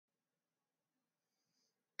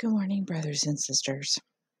Good morning, brothers and sisters.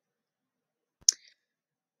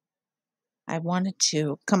 I wanted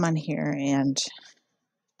to come on here and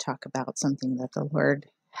talk about something that the Lord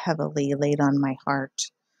heavily laid on my heart.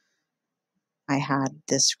 I had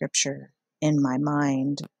this scripture in my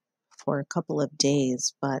mind for a couple of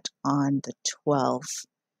days, but on the 12th,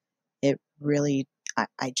 it really,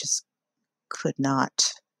 I just could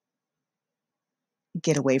not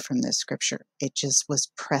get away from this scripture. It just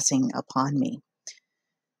was pressing upon me.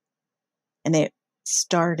 And it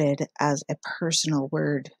started as a personal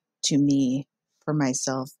word to me for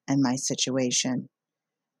myself and my situation.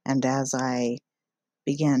 And as I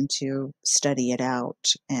began to study it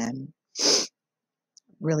out and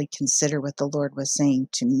really consider what the Lord was saying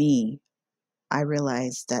to me, I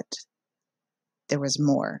realized that there was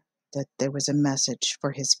more, that there was a message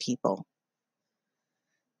for his people.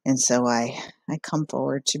 And so I come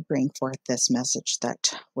forward to bring forth this message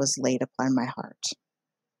that was laid upon my heart.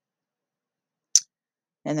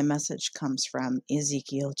 And the message comes from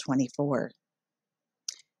Ezekiel 24.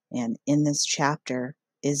 And in this chapter,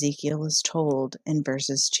 Ezekiel is told in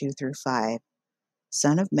verses 2 through 5,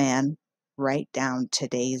 "Son of man, write down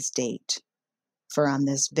today's date, for on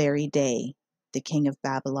this very day the king of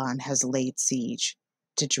Babylon has laid siege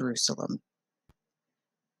to Jerusalem.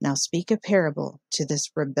 Now speak a parable to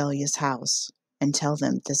this rebellious house, and tell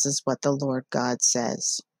them this is what the Lord God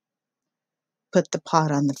says. Put the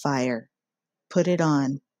pot on the fire, put it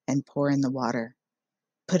on, and pour in the water.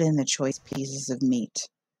 Put in the choice pieces of meat,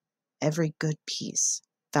 every good piece,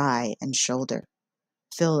 thigh and shoulder.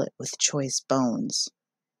 Fill it with choice bones.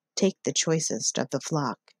 Take the choicest of the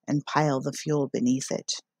flock and pile the fuel beneath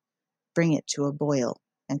it. Bring it to a boil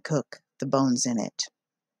and cook the bones in it."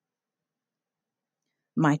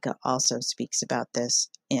 Micah also speaks about this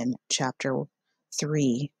in chapter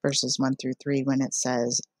 3, verses 1 through 3, when it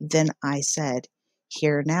says, "Then I said,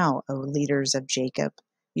 Hear now, O leaders of Jacob,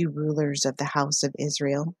 you rulers of the house of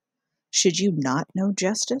Israel. Should you not know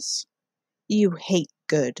justice? You hate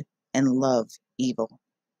good and love evil.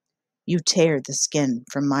 You tear the skin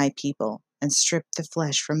from my people and strip the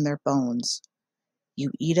flesh from their bones.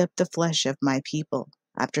 You eat up the flesh of my people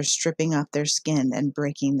after stripping off their skin and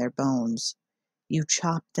breaking their bones. You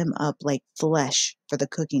chop them up like flesh for the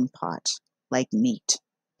cooking pot, like meat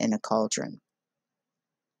in a cauldron."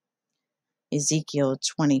 Ezekiel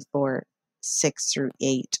 24, 6 through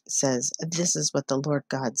 8 says, "This is what the Lord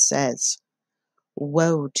God says.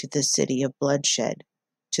 Woe to the city of bloodshed,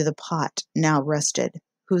 to the pot now rusted,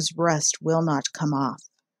 whose rust will not come off.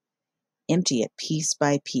 Empty it piece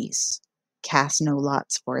by piece. Cast no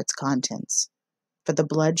lots for its contents. For the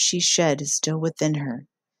blood she shed is still within her.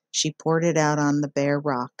 She poured it out on the bare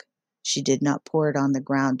rock. She did not pour it on the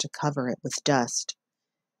ground to cover it with dust.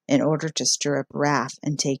 In order to stir up wrath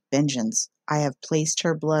and take vengeance, I have placed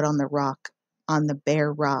her blood on the rock, on the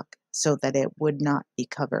bare rock, so that it would not be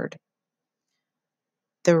covered."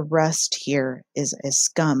 The rust here is a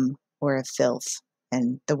scum or a filth,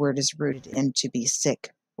 and the word is rooted in to be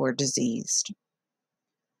sick or diseased.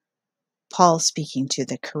 Paul, speaking to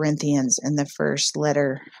the Corinthians in the first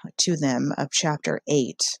letter to them of chapter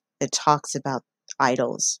 8, it talks about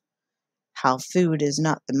idols, how food is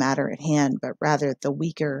not the matter at hand, but rather the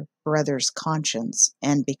weaker brother's conscience,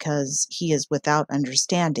 and because he is without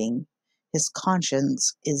understanding, his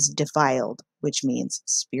conscience is defiled, which means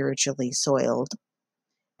spiritually soiled,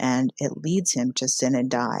 and it leads him to sin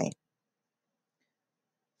and die.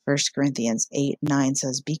 1 Corinthians 8:9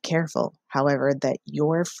 says, "Be careful, however, that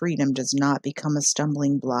your freedom does not become a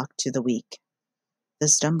stumbling block to the weak." The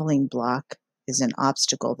stumbling block is an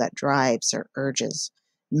obstacle that drives or urges,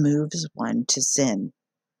 moves one to sin.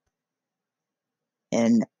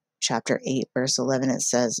 In chapter 8, verse 11, it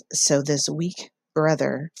says, "So this weak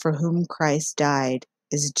brother for whom Christ died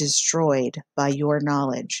is destroyed by your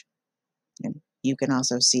knowledge." And you can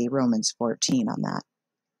also see Romans 14 on that.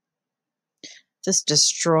 This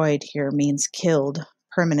destroyed here means killed,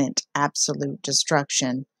 permanent, absolute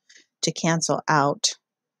destruction, to cancel out,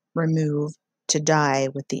 remove, to die,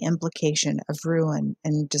 with the implication of ruin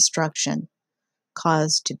and destruction,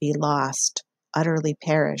 caused to be lost, utterly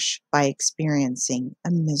perish by experiencing a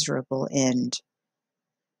miserable end.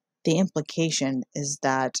 The implication is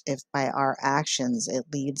that if by our actions it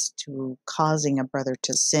leads to causing a brother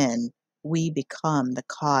to sin, we become the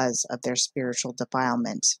cause of their spiritual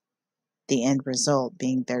defilement, the end result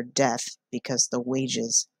being their death, because the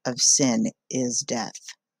wages of sin is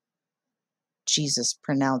death. Jesus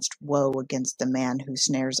pronounced woe against the man who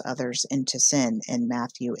snares others into sin in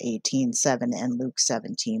Matthew 18:7 and Luke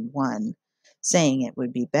 17:1. saying it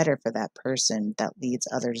would be better for that person that leads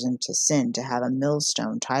others into sin to have a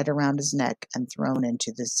millstone tied around his neck and thrown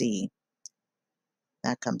into the sea.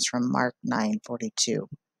 That comes from Mark 9:42.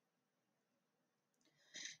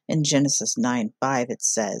 In Genesis 9:5 it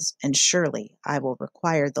says, "And surely I will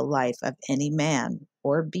require the life of any man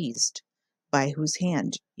or beast by whose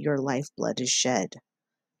hand your lifeblood is shed.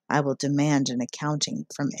 I will demand an accounting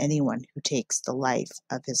from anyone who takes the life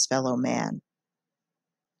of his fellow man."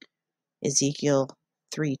 Ezekiel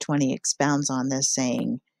 3:20 expounds on this,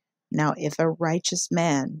 saying, "Now if a righteous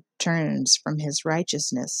man turns from his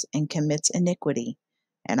righteousness and commits iniquity,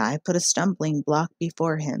 and I put a stumbling block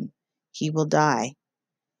before him, he will die.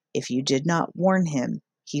 If you did not warn him,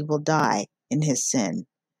 he will die in his sin,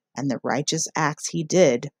 and the righteous acts he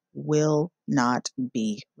did will not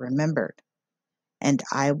be remembered. And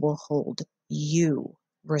I will hold you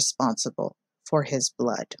responsible for his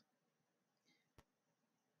blood."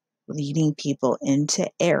 Leading people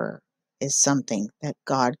into error is something that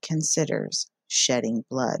God considers shedding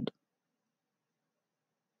blood.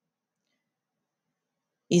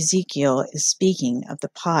 Ezekiel is speaking of the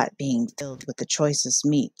pot being filled with the choicest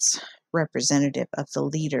meats, representative of the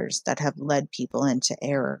leaders that have led people into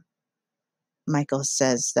error. Michael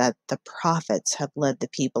says that the prophets have led the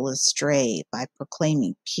people astray by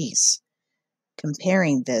proclaiming peace,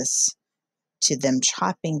 comparing this to them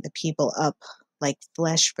chopping the people up like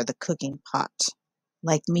flesh for the cooking pot,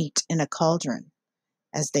 like meat in a cauldron,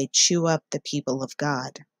 as they chew up the people of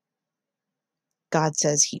God. God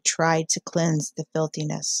says he tried to cleanse the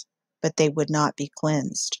filthiness, but they would not be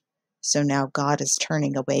cleansed. So now God is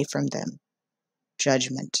turning away from them.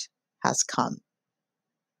 Judgment has come.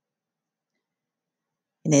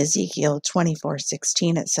 In Ezekiel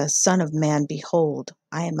 24:16 it says, "Son of man, behold,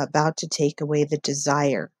 I am about to take away the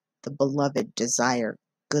desire, the beloved desire,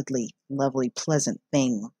 goodly, lovely, pleasant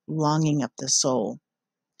thing, longing of the soul,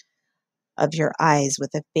 of your eyes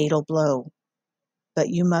with a fatal blow. But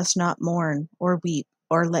you must not mourn or weep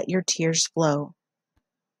or let your tears flow.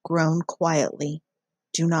 Groan quietly.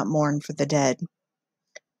 Do not mourn for the dead.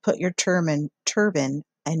 Put your turban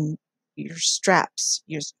and strap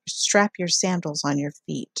your sandals on your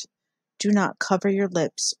feet. Do not cover your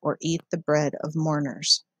lips or eat the bread of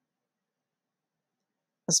mourners."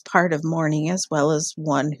 As part of mourning, as well as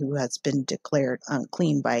one who has been declared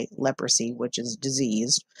unclean by leprosy, which is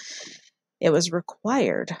disease, it was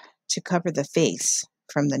required to cover the face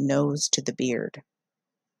from the nose to the beard.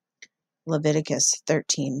 Leviticus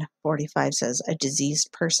 13:45 says, "A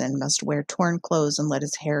diseased person must wear torn clothes and let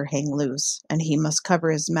his hair hang loose, and he must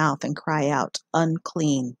cover his mouth and cry out,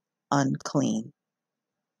 'Unclean, unclean.'"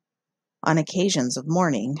 On occasions of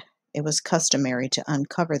mourning, it was customary to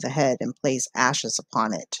uncover the head and place ashes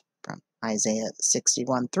upon it, from Isaiah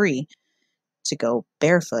 61:3, to go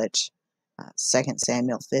barefoot, 2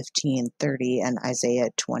 Samuel 15:30, and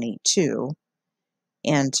Isaiah 22,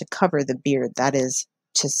 and to cover the beard, that is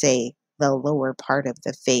to say, the lower part of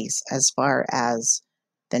the face as far as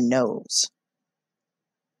the nose.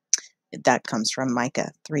 That comes from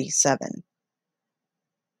Micah 3:7.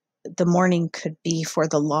 The mourning could be for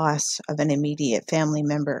the loss of an immediate family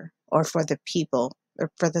member, or for the people,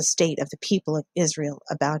 or for the state of the people of Israel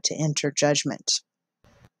about to enter judgment.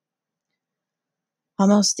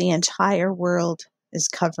 Almost the entire world is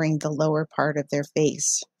covering the lower part of their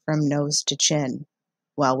face from nose to chin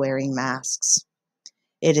while wearing masks.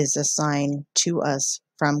 It is a sign to us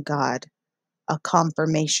from God, a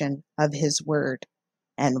confirmation of his word,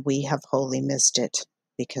 and we have wholly missed it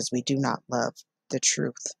because we do not love the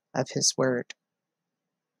truth of his word.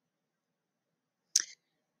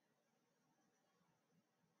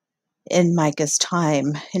 In Micah's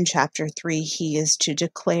time, in chapter 3, he is to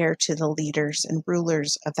declare to the leaders and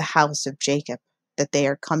rulers of the house of Jacob that they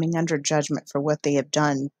are coming under judgment for what they have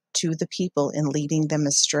done to the people in leading them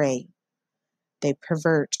astray. They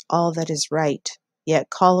pervert all that is right, yet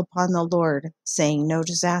call upon the Lord, saying no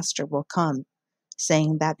disaster will come,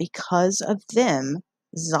 saying that because of them,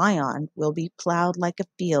 Zion will be plowed like a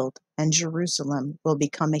field, and Jerusalem will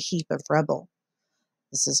become a heap of rubble.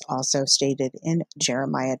 This is also stated in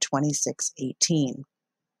Jeremiah 26:18.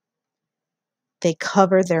 They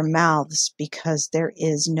cover their mouths because there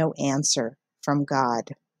is no answer from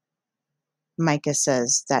God. Micah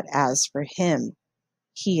says that as for him,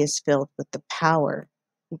 he is filled with power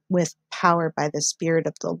by the Spirit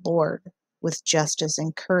of the Lord, with justice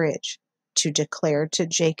and courage, to declare to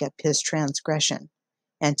Jacob his transgression,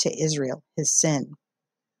 and to Israel his sin.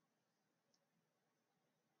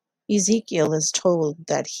 Ezekiel is told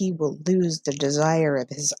that he will lose the desire of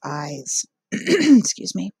his eyes,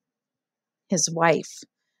 excuse me, his wife,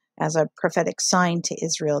 as a prophetic sign to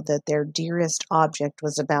Israel that their dearest object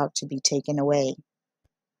was about to be taken away,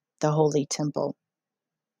 the holy temple.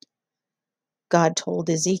 God told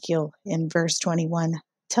Ezekiel in verse 21,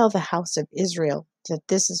 "Tell the house of Israel that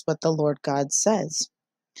this is what the Lord God says.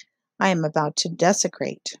 I am about to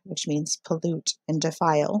desecrate," which means pollute and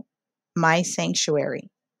defile, "my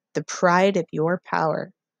sanctuary, the pride of your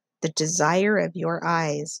power, the desire of your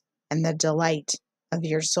eyes, and the delight of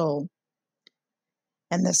your soul.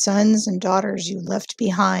 And the sons and daughters you left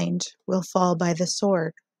behind will fall by the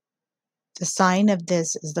sword." The sign of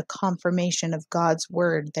this is the confirmation of God's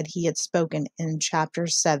word that he had spoken in chapter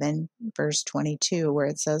 7, verse 22, where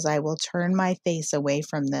it says, "I will turn my face away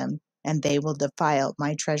from them, and they will defile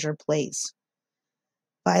my treasure place.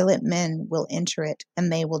 Violent men will enter it,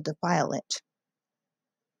 and they will defile it."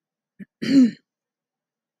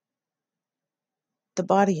 The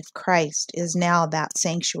body of Christ is now that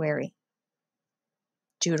sanctuary.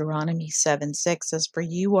 Deuteronomy 7:6 says, "For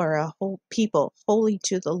you are a whole people, holy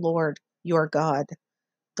to the Lord your God.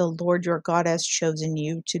 The Lord your God has chosen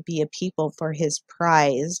you to be a people for his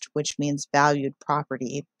prized," which means valued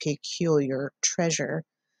property, peculiar treasure,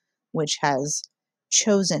 which has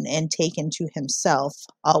chosen and taken to himself,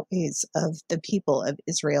 always of the people of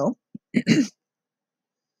Israel,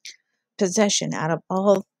 possession out of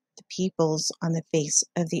all the peoples on the face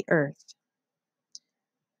of the earth.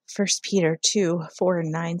 1 Peter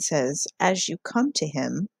 2:4-9 says, "As you come to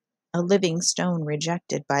him, a living stone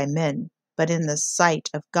rejected by men, but in the sight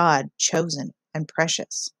of God chosen and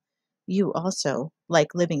precious, you also,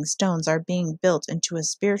 like living stones, are being built into a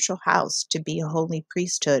spiritual house to be a holy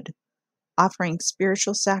priesthood, offering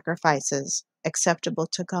spiritual sacrifices acceptable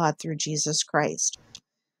to God through Jesus Christ.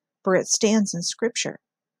 For it stands in Scripture,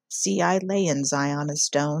 'See, I lay in Zion a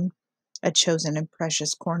stone, a chosen and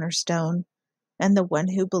precious cornerstone, and the one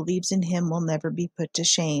who believes in him will never be put to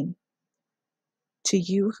shame.' To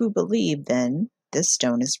you who believe, then, this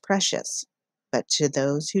stone is precious. But to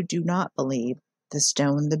those who do not believe, the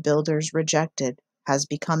stone the builders rejected has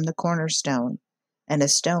become the cornerstone, and a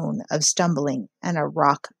stone of stumbling and a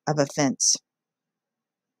rock of offense.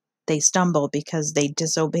 They stumble because they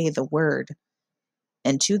disobey the word,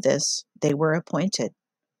 and to this they were appointed.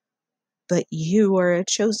 But you are a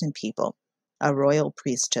chosen people, a royal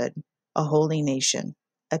priesthood, a holy nation,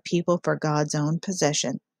 a people for God's own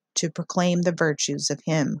possession, to proclaim the virtues of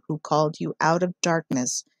him who called you out of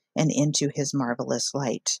darkness and into his marvelous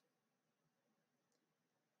light."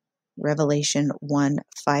 Revelation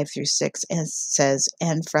 1:5-6 says,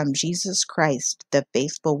 "And from Jesus Christ, the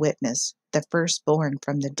faithful witness, the firstborn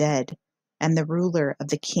from the dead, and the ruler of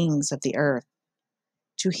the kings of the earth,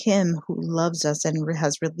 to him who loves us and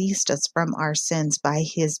has released us from our sins by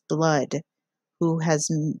his blood, who has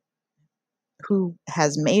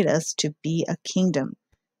made us to be a kingdom,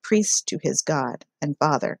 priests to his God and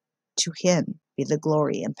Father. To him be the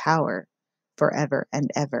glory and power forever and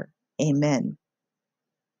ever. Amen."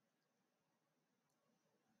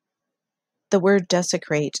 The word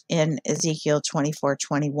desecrate in Ezekiel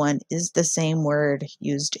 24:21 is the same word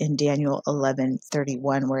used in Daniel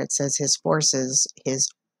 11:31, where it says his forces, his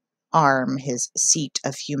arm, his seat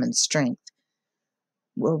of human strength,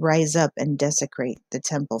 will rise up and desecrate the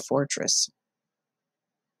temple fortress.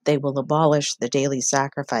 They will abolish the daily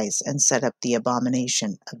sacrifice and set up the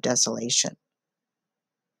abomination of desolation.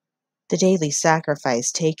 The daily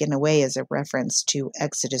sacrifice taken away is a reference to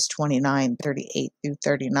Exodus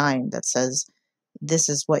 29:38-39 that says, "This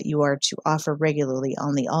is what you are to offer regularly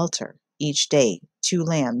on the altar, each day, 2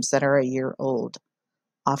 lambs that are a year old.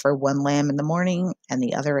 Offer 1 lamb in the morning and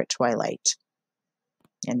the other at twilight."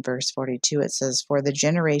 In verse 42 it says, "For the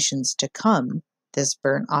generations to come, this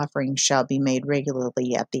burnt offering shall be made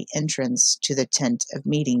regularly at the entrance to the tent of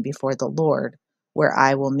meeting before the Lord, where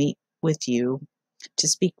I will meet with you to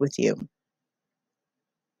speak with you."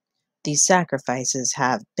 These sacrifices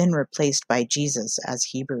have been replaced by Jesus, as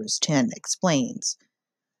Hebrews 10 explains.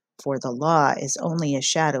 For the law is only a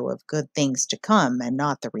shadow of good things to come and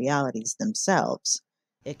not the realities themselves.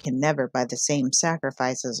 It can never, by the same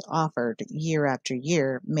sacrifices offered year after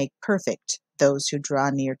year, make perfect those who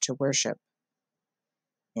draw near to worship.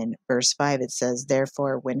 In verse 5 it says,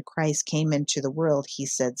 "Therefore, when Christ came into the world, he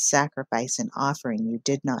said, 'Sacrifice and offering you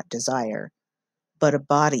did not desire, but a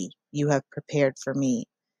body you have prepared for me.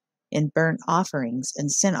 In burnt offerings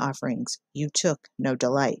and sin offerings you took no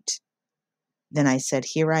delight.' Then I said,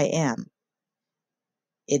 'Here I am.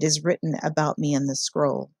 It is written about me in the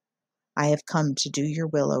scroll. I have come to do your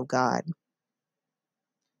will, O God.'"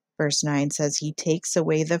 Verse 9 says, "He takes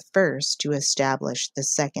away the first to establish the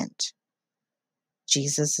second."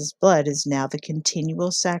 Jesus' blood is now the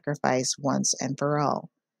continual sacrifice once and for all.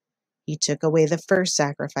 He took away the first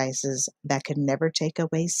sacrifices that could never take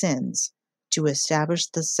away sins to establish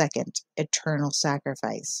the second eternal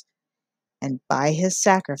sacrifice. And by his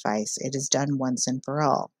sacrifice, it is done once and for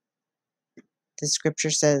all. The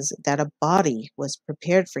scripture says that a body was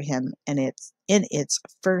prepared for him, and in its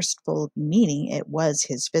first full meaning, it was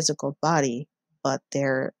his physical body, but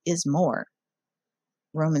there is more.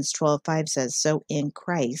 Romans 12:5 says, "So in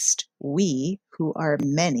Christ, we, who are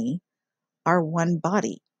many, are one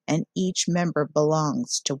body, and each member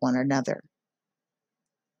belongs to one another."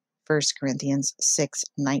 1 Corinthians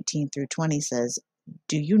 6:19 through 20 says,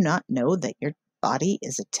 "Do you not know that your body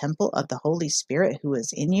is a temple of the Holy Spirit who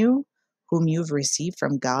is in you, whom you've received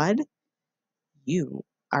from God? You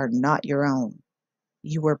are not your own.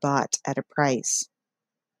 You were bought at a price.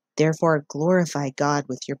 Therefore glorify God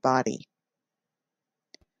with your body."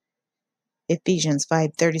 Ephesians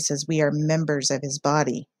 5:30 says, "We are members of his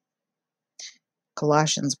body."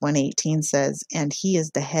 Colossians 1:18 says, "And he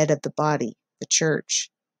is the head of the body, the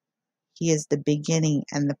church. He is the beginning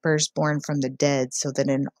and the firstborn from the dead, so that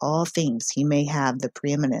in all things he may have the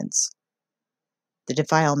preeminence." The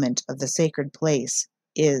defilement of the sacred place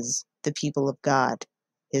is the people of God,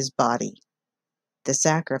 his body. The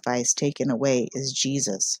sacrifice taken away is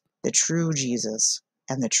Jesus, the true Jesus,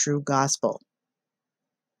 and the true gospel.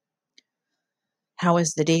 How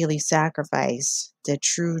is the daily sacrifice, the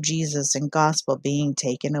true Jesus and gospel, being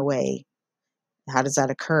taken away? How does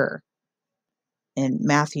that occur? In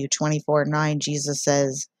Matthew 24:9, Jesus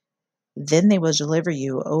says, "Then they will deliver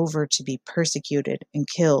you over to be persecuted and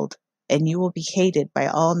killed, and you will be hated by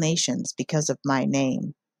all nations because of my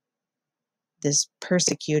name." This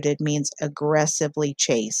persecuted means aggressively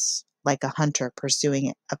chase, like a hunter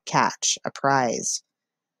pursuing a catch, a prize.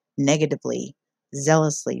 Negatively,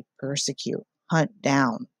 zealously persecute, hunt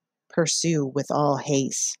down, pursue with all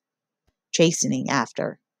haste, chasing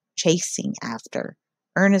after,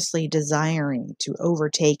 earnestly desiring to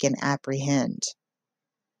overtake and apprehend.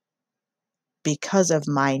 Because of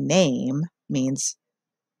my name means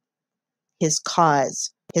his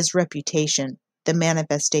cause, his reputation, the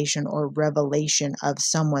manifestation or revelation of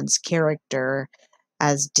someone's character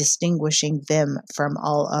as distinguishing them from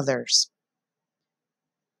all others.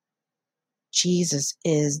 Jesus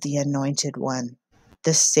is the anointed one,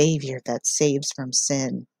 the Savior that saves from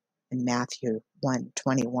sin in Matthew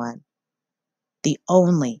 1:21. The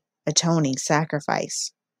only atoning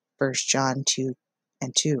sacrifice, 1 John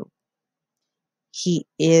 2:2. He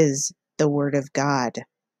is the Word of God,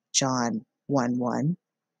 John 1:1.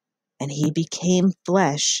 And he became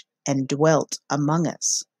flesh and dwelt among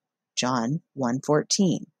us, John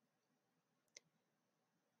 1:14.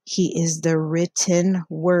 He is the written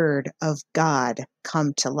word of God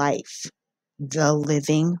come to life, the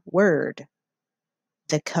living word,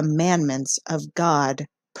 the commandments of God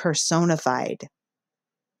personified.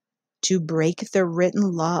 To break the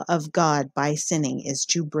written law of God by sinning is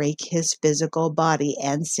to break his physical body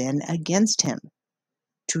and sin against him.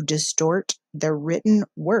 To distort the written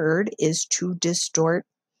word is to distort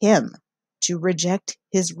him. To reject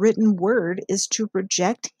his written word is to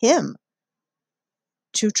reject him.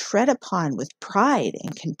 To tread upon with pride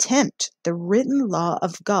and contempt the written law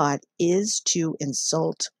of God is to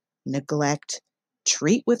insult, neglect,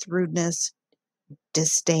 treat with rudeness,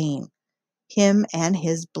 disdain him and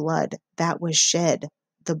his blood that was shed,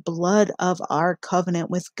 the blood of our covenant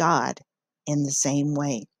with God, in the same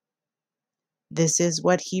way. This is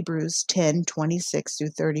what Hebrews 10:26 through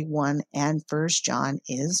 31 and 1 John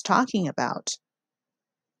is talking about.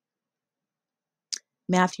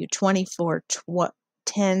 Matthew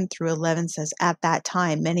 24:10 through 11 says, "At that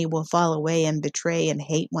time many will fall away and betray and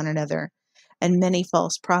hate one another, and many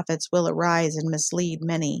false prophets will arise and mislead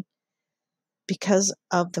many. Because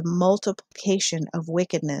of the multiplication of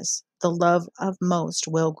wickedness, the love of most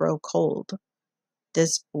will grow cold."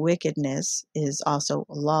 This wickedness is also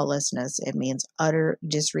lawlessness. It means utter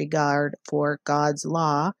disregard for God's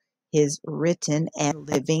law, his written and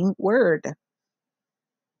living word.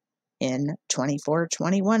 In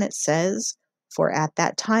 24:21 it says, "For at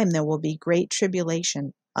that time there will be great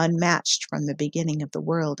tribulation, unmatched from the beginning of the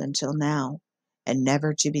world until now, and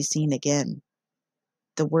never to be seen again."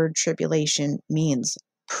 The word tribulation means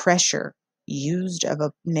pressure used of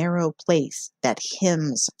a narrow place that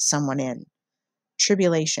hems someone in.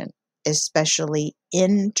 Tribulation, especially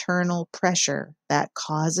internal pressure that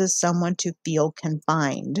causes someone to feel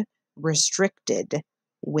confined, restricted,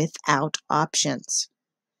 without options,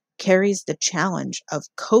 carries the challenge of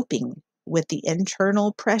coping with the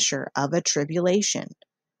internal pressure of a tribulation,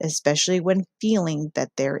 especially when feeling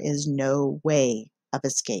that there is no way of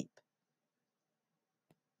escape.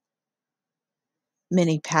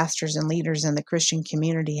 Many pastors and leaders in the Christian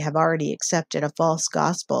community have already accepted a false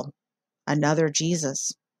gospel, another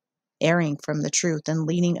Jesus, erring from the truth and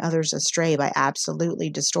leading others astray by absolutely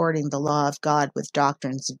distorting the law of God with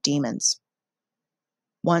doctrines of demons.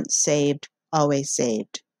 Once saved, always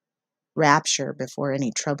saved. Rapture before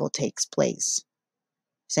any trouble takes place.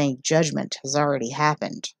 Saying judgment has already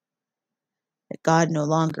happened. That God no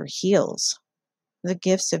longer heals. The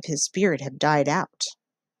gifts of His Spirit have died out.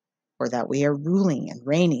 Or that we are ruling and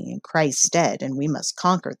reigning in Christ's stead and we must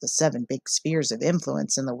conquer the 7 big spheres of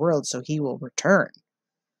influence in the world so He will return.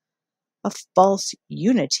 A false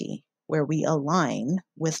unity where we align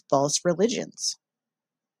with false religions.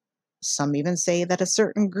 Some even say that a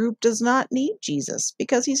certain group does not need Jesus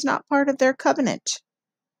because He's not part of their covenant,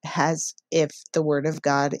 as if the Word of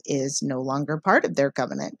God is no longer part of their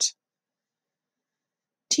covenant.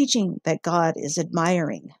 Teaching that God is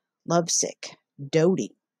admiring, lovesick, doting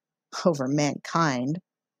over mankind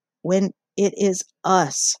when it is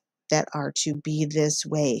us that are to be this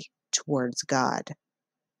way towards God.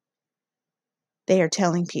 They are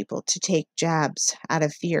telling people to take jabs out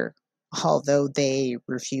of fear, although they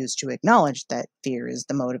refuse to acknowledge that fear is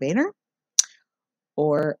the motivator,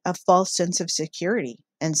 or a false sense of security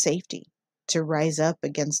and safety to rise up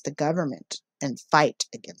against the government and fight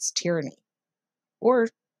against tyranny, or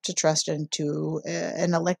to trust into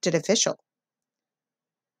an elected official.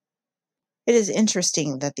 It is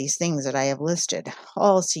interesting that these things that I have listed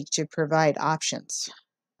all seek to provide options,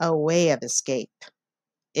 a way of escape.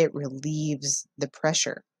 It relieves the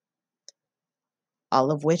pressure,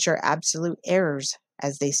 all of which are absolute errors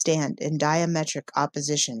as they stand in diametric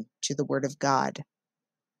opposition to the Word of God.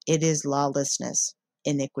 It is lawlessness,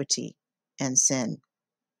 iniquity, and sin.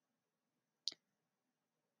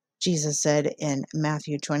 Jesus said in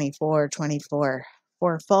Matthew 24:24,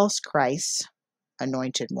 "For false Christs,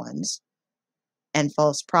 anointed ones, and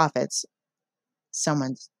false prophets,"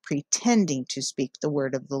 someone pretending to speak the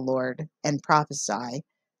word of the Lord and prophesy,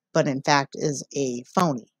 but in fact is a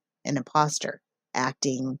phony, an imposter,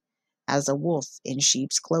 acting as a wolf in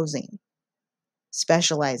sheep's clothing,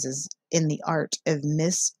 specializes in the art of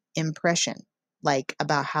misimpression, like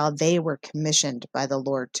about how they were commissioned by the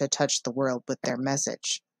Lord to touch the world with their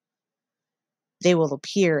message. They will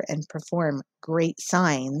appear and perform great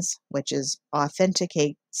signs, which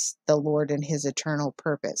authenticates the Lord and His eternal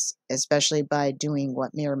purpose, especially by doing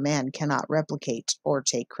what mere man cannot replicate or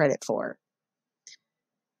take credit for.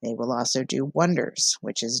 They will also do wonders,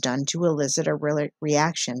 which is done to elicit a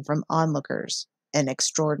reaction from onlookers, an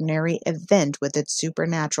extraordinary event with its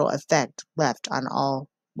supernatural effect left on all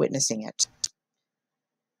witnessing it.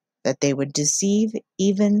 That they would deceive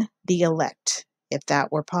even the elect, if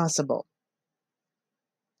that were possible,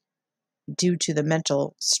 due to the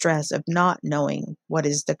mental stress of not knowing what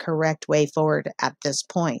is the correct way forward at this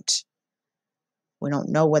point. We don't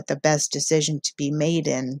know what the best decision to be made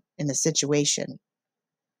in a situation.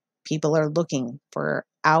 People are looking for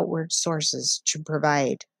outward sources to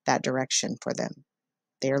provide that direction for them.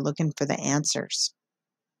 They are looking for the answers.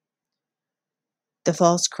 The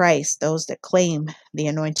false Christ, those that claim the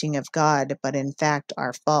anointing of God, but in fact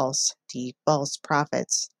are false, the false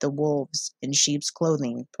prophets, the wolves in sheep's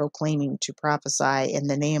clothing, proclaiming to prophesy in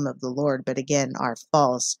the name of the Lord, but again are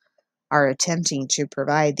false, are attempting to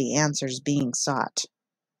provide the answers being sought.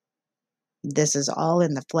 This is all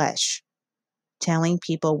in the flesh, telling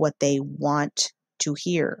people what they want to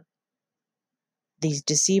hear. These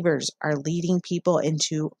deceivers are leading people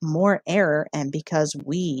into more error, and because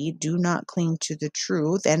we do not cling to the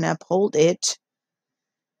truth and uphold it,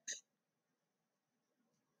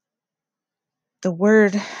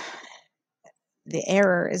 the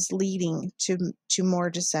error is leading to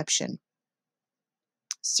more deception,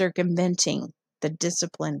 circumventing the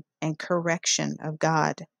discipline and correction of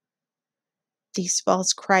God. These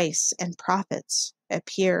false Christs and prophets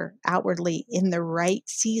appear outwardly in the right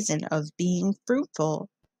season of being fruitful,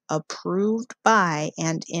 approved by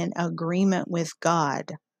and in agreement with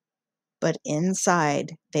God, but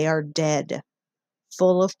inside they are dead,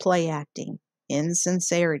 full of play acting,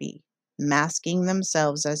 insincerity, masking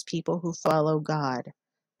themselves as people who follow God,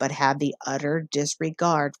 but have the utter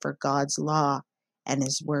disregard for God's law and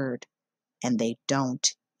His word, and they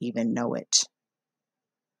don't even know it.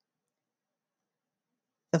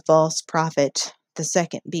 The false prophet, the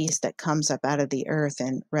second beast that comes up out of the earth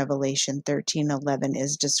in Revelation 13:11,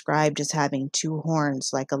 is described as having 2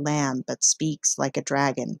 horns like a lamb, but speaks like a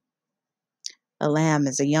dragon. A lamb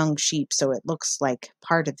is a young sheep, so it looks like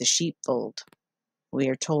part of the sheepfold. We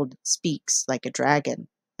are told it speaks like a dragon,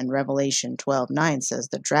 and Revelation 12:9 says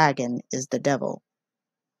the dragon is the devil.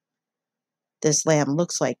 This lamb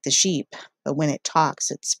looks like the sheep, but when it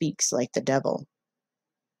talks, it speaks like the devil.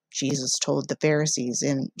 Jesus told the Pharisees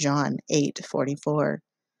in John 8:44,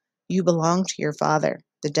 "You belong to your father,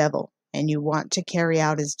 the devil, and you want to carry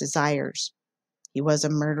out his desires. He was a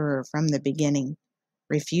murderer from the beginning,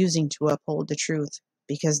 refusing to uphold the truth,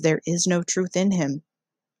 because there is no truth in him.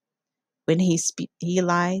 When he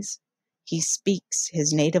lies, he speaks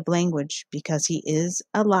his native language, because he is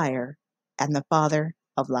a liar and the father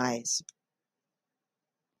of lies."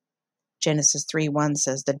 Genesis 3:1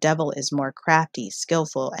 says, "The devil is more crafty,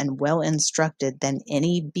 skillful, and well instructed than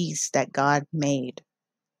any beast that God made.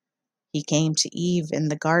 He came to Eve in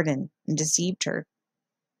the garden and deceived her."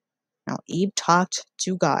 Now, Eve talked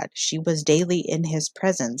to God. She was daily in his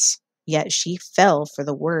presence, yet she fell for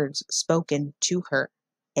the words spoken to her,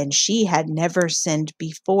 and she had never sinned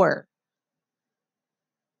before.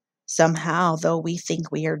 Somehow, though, we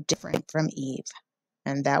think we are different from Eve,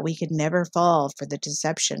 and that we could never fall for the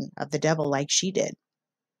deception of the devil like she did.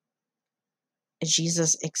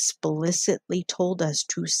 Jesus explicitly told us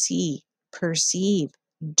to see, perceive,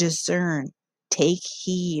 discern, take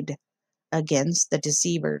heed against the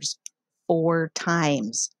deceivers 4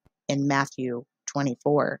 times in Matthew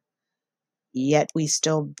 24. Yet we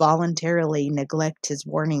still voluntarily neglect his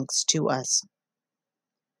warnings to us.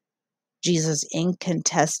 Jesus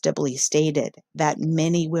incontestably stated that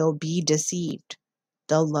many will be deceived.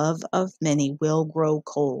 The love of many will grow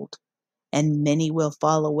cold, and many will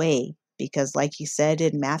fall away, because like he said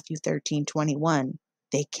in Matthew 13:21,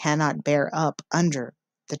 they cannot bear up under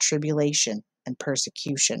the tribulation and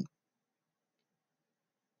persecution.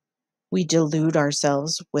 We delude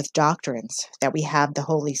ourselves with doctrines that we have the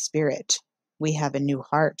Holy Spirit, we have a new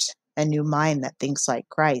heart, a new mind that thinks like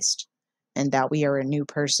Christ, and that we are a new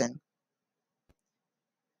person.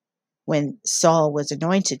 When Saul was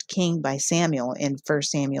anointed king by Samuel in 1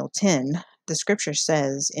 Samuel 10, the scripture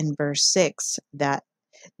says in verse 6 that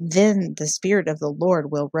then the Spirit of the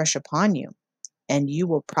Lord will rush upon you, and you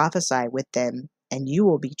will prophesy with them, and you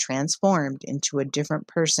will be transformed into a different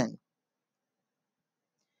person.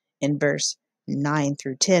 In verse 9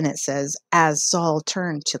 through 10, it says, "As Saul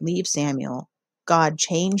turned to leave Samuel, God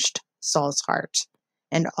changed Saul's heart,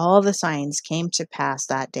 and all the signs came to pass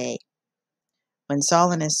that day. When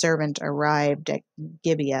Saul and his servant arrived at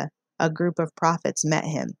Gibeah, a group of prophets met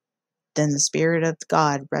him. Then the Spirit of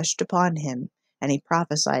God rushed upon him, and he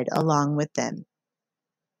prophesied along with them."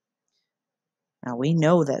 Now we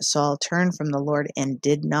know that Saul turned from the Lord and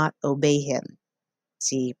did not obey him.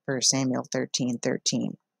 See 1 Samuel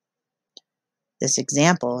 13:13. This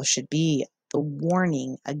example should be the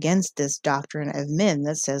warning against this doctrine of men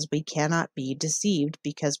that says we cannot be deceived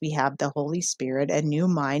because we have the Holy Spirit, a new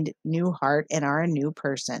mind, new heart, and are a new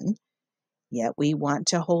person. Yet we want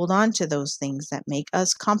to hold on to those things that make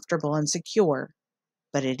us comfortable and secure,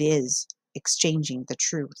 but it is exchanging the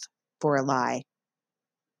truth for a lie.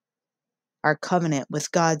 Our covenant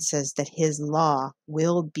with God says that his law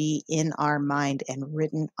will be in our mind and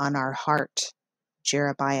written on our heart.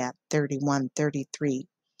 Jeremiah 31:33,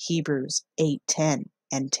 Hebrews 8:10,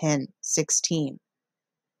 and 10:16.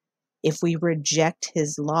 If we reject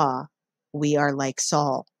his law, we are like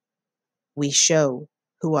Saul. We show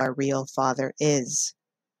who our real father is.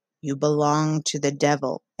 You belong to the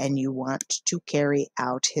devil, and you want to carry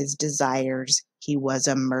out his desires. He was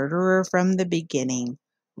a murderer from the beginning,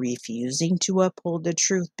 refusing to uphold the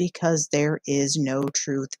truth because there is no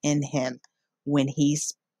truth in him. When he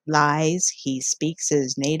lies, he speaks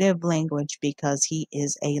his native language because he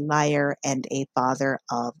is a liar and a father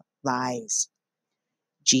of lies.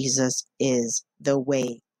 Jesus is the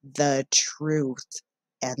way, the truth,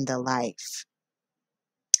 and the life.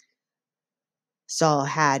 Saul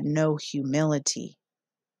had no humility,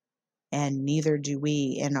 and neither do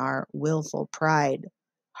we in our willful pride,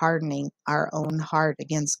 hardening our own heart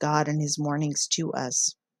against God and his warnings to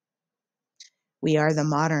us. We are the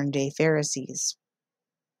modern day Pharisees.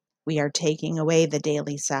 We are taking away the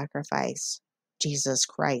daily sacrifice, Jesus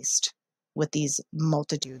Christ, with these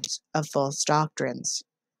multitudes of false doctrines.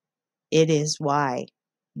 It is why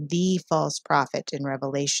the false prophet in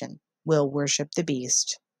Revelation will worship the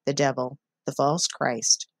beast, the devil, the false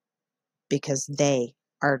Christ, because they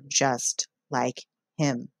are just like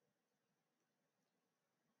him.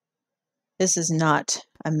 This is not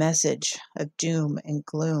a message of doom and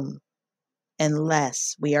gloom,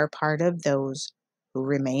 unless we are part of those who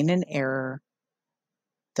remain in error,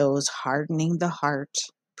 those hardening the heart,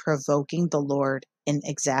 provoking the Lord in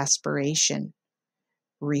exasperation,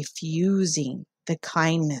 refusing the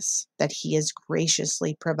kindness that he is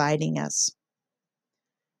graciously providing us.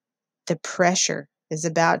 The pressure is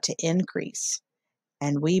about to increase,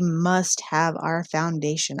 And we must have our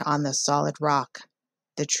foundation on the solid rock,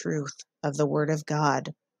 the truth of the Word of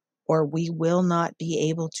God, or we will not be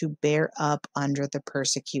able to bear up under the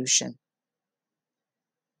persecution.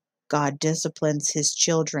 God disciplines His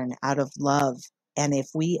children out of love, and if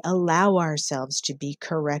we allow ourselves to be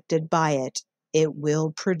corrected by it, it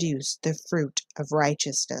will produce the fruit of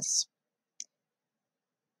righteousness.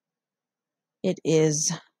 It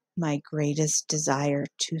is my greatest desire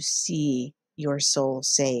to see your soul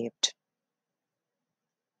saved.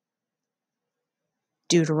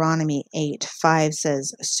 Deuteronomy 8:5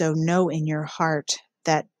 says, "So know in your heart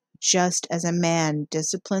that just as a man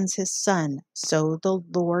disciplines his son, so the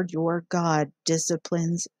Lord your God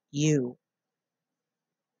disciplines you."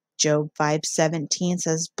 Job 5:17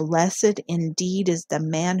 says, "Blessed indeed is the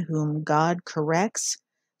man whom God corrects,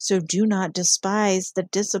 so do not despise the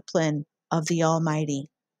discipline of the Almighty."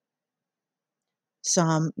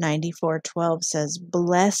 Psalm 94:12 says,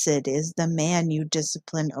 "Blessed is the man you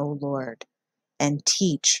discipline, O Lord, and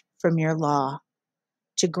teach from your law,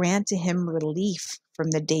 to grant to him relief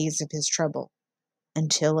from the days of his trouble,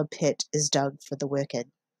 until a pit is dug for the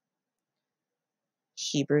wicked."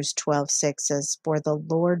 Hebrews 12:6 says, "For the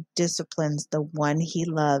Lord disciplines the one he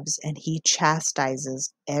loves, and he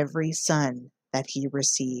chastises every son that he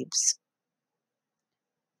receives."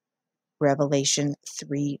 Revelation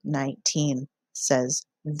 3:19 says,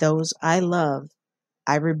 "Those I love,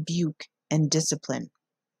 I rebuke and discipline.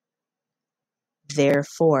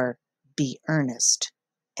 Therefore be earnest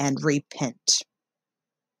and repent."